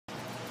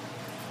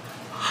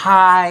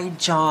Hi,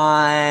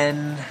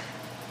 John.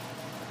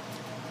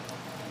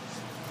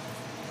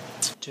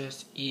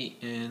 Just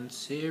eating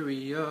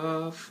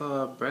cereal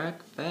for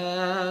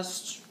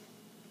breakfast.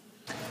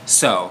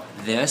 So,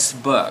 this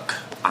book,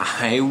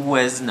 I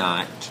was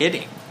not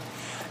kidding.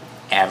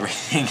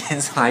 Everything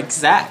is like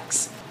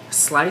sex.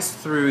 Slice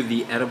through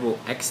the edible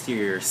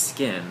exterior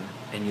skin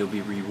and you'll be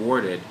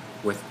rewarded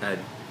with a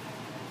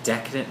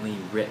decadently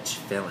rich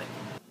filling.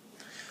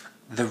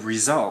 The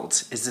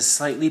result is a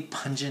slightly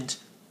pungent,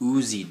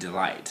 oozy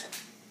delight.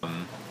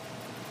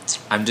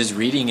 I'm just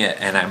reading it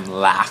and I'm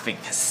laughing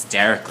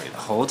hysterically. The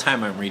whole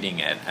time I'm reading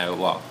it,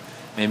 well,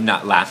 maybe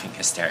not laughing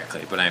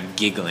hysterically, but I'm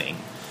giggling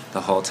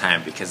the whole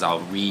time because I'll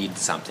read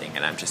something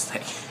and I'm just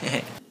like,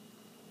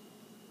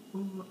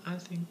 ooh, I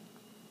think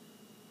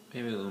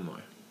maybe a little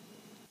more.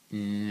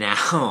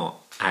 Now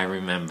I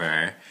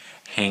remember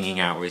hanging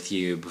out with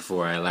you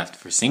before I left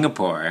for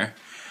Singapore.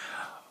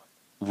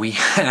 We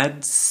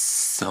had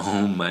so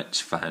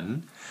much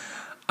fun.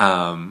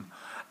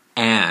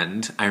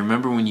 And I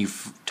remember when you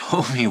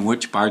told me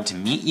which bar to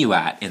meet you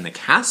at in the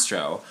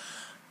Castro,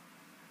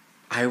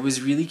 I was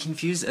really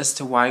confused as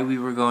to why we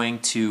were going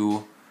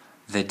to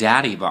the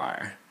Daddy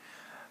Bar.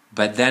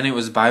 But then it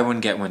was buy one,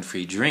 get one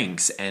free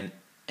drinks, and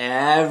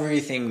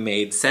everything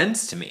made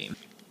sense to me.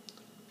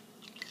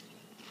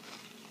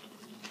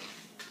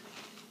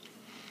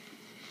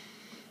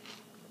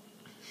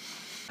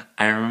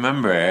 I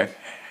remember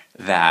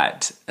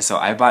that, so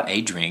I bought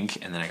a drink,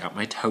 and then I got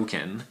my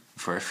token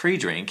for a free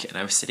drink, and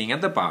I was sitting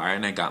at the bar,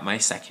 and I got my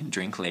second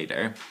drink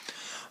later.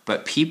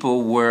 But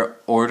people were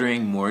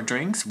ordering more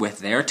drinks with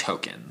their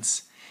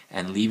tokens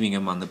and leaving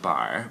them on the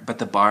bar, but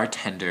the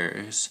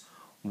bartenders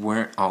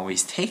weren't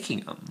always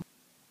taking them.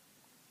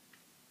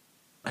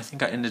 I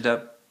think I ended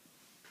up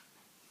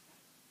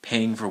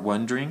paying for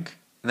one drink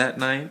that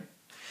night,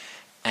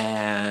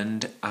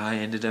 and I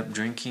ended up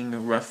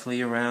drinking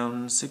roughly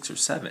around 6 or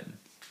 7.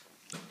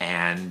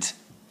 And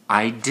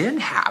I did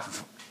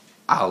have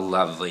a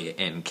lovely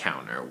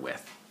encounter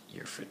with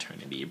your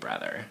fraternity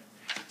brother.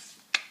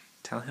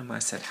 Tell him I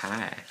said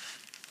hi.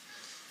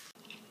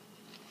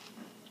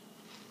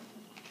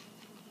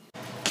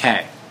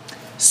 Okay,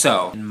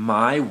 so in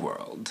my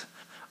world,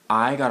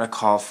 I got a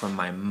call from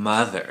my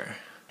mother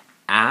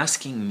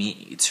asking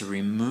me to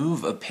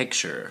remove a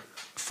picture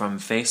from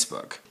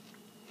Facebook.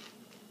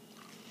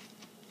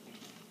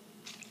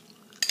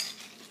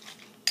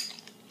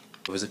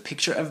 It was a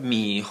picture of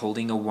me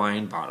holding a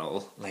wine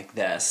bottle like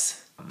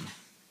this.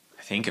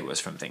 I think it was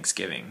from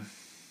Thanksgiving.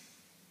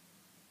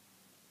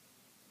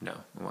 No,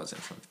 it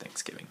wasn't from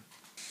Thanksgiving.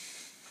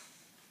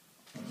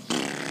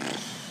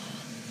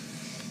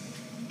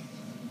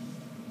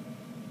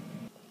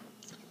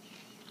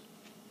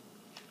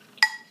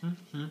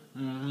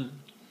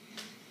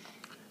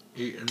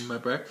 Eating my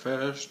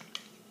breakfast.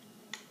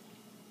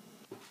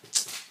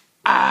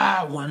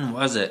 When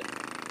was it?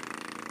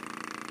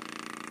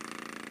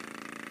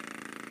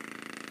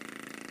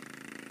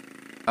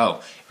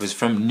 Oh, it was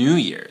from New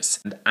Year's.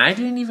 And I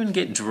didn't even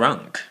get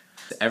drunk.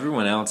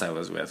 Everyone else I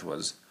was with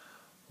was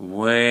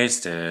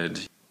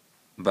wasted.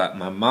 But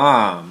my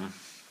mom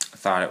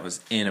thought it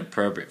was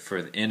inappropriate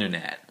for the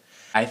internet.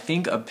 I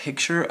think a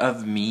picture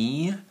of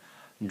me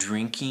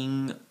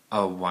drinking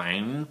a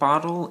wine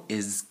bottle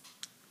is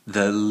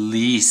the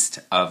least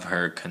of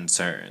her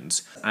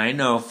concerns. I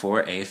know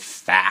for a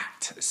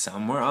fact,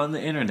 somewhere on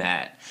the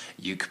internet,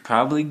 you could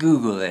probably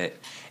Google it,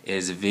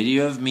 is a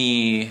video of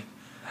me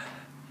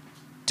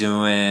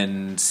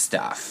doing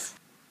stuff.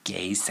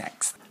 Gay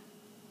sex.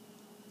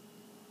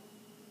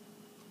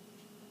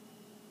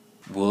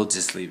 We'll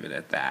just leave it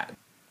at that.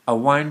 A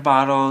wine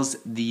bottle's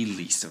the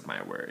least of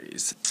my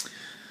worries.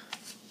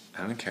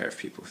 I don't care if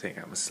people think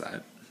I'm a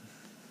slut.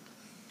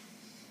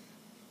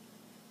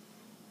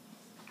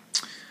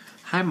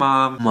 Hi,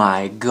 Mom.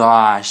 My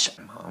gosh.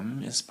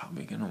 Mom is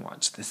probably gonna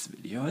watch this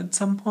video at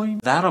some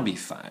point. That'll be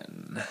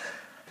fun.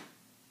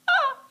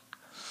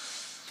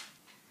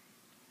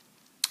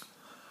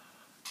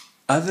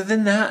 Other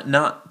than that,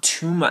 not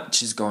too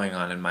much is going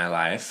on in my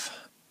life.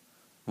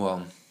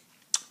 Well,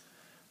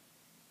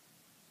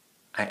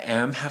 I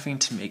am having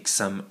to make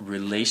some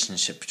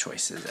relationship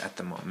choices at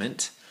the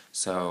moment.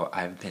 So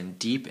I've been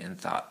deep in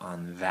thought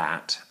on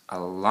that a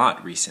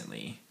lot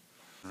recently.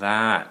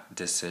 That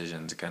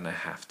decision's gonna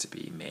have to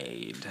be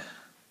made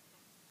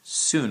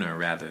sooner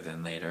rather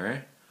than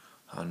later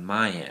on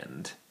my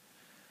end.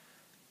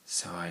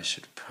 So I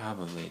should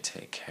probably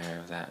take care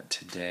of that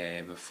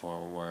today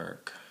before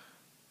work.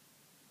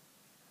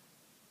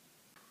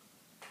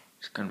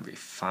 It's gonna be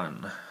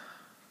fun.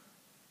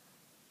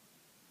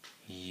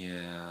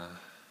 Yeah.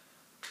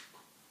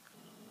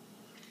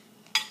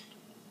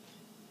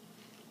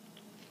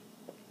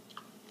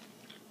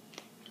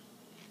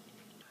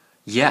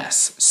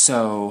 Yes,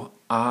 so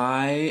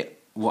I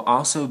will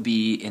also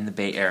be in the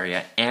Bay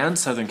Area and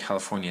Southern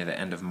California at the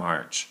end of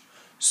March.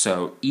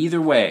 So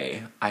either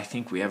way, I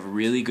think we have a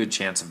really good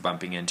chance of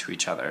bumping into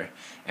each other,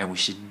 and we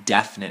should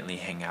definitely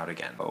hang out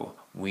again. So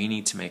we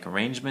need to make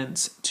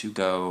arrangements to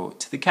go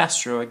to the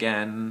Castro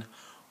again,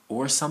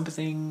 or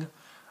something.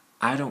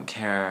 I don't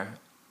care.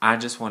 I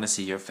just want to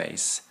see your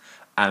face.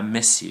 I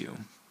miss you.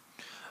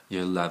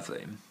 You're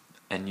lovely.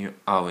 And you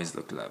always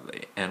look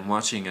lovely. And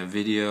watching a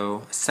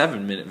video, a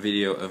 7-minute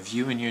video of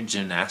you in your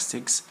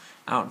gymnastics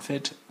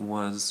outfit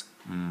was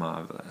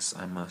marvelous,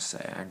 I must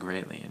say. I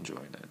greatly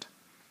enjoyed it.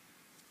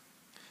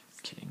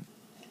 Kidding.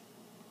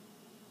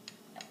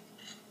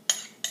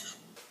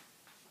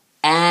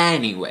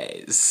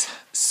 Anyways,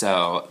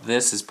 so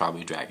this is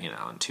probably dragging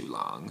on too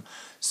long.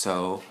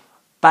 So,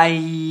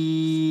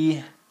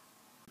 bye!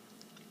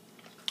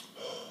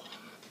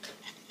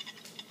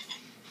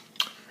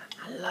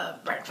 I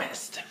love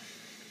breakfast.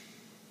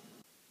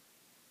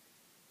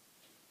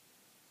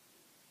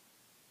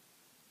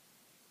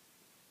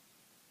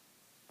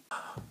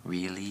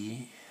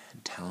 Really?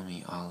 Tell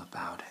me all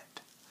about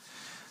it.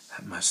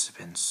 That must have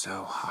been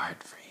so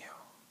hard for you.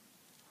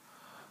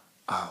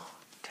 Oh,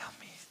 tell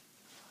me.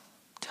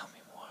 Tell me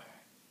more.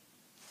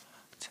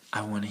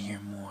 I want to hear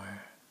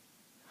more.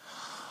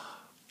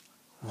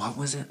 What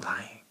was it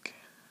like?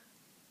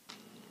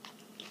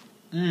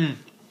 I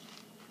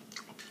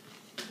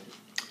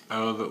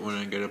love it when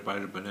I get a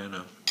bite of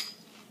banana.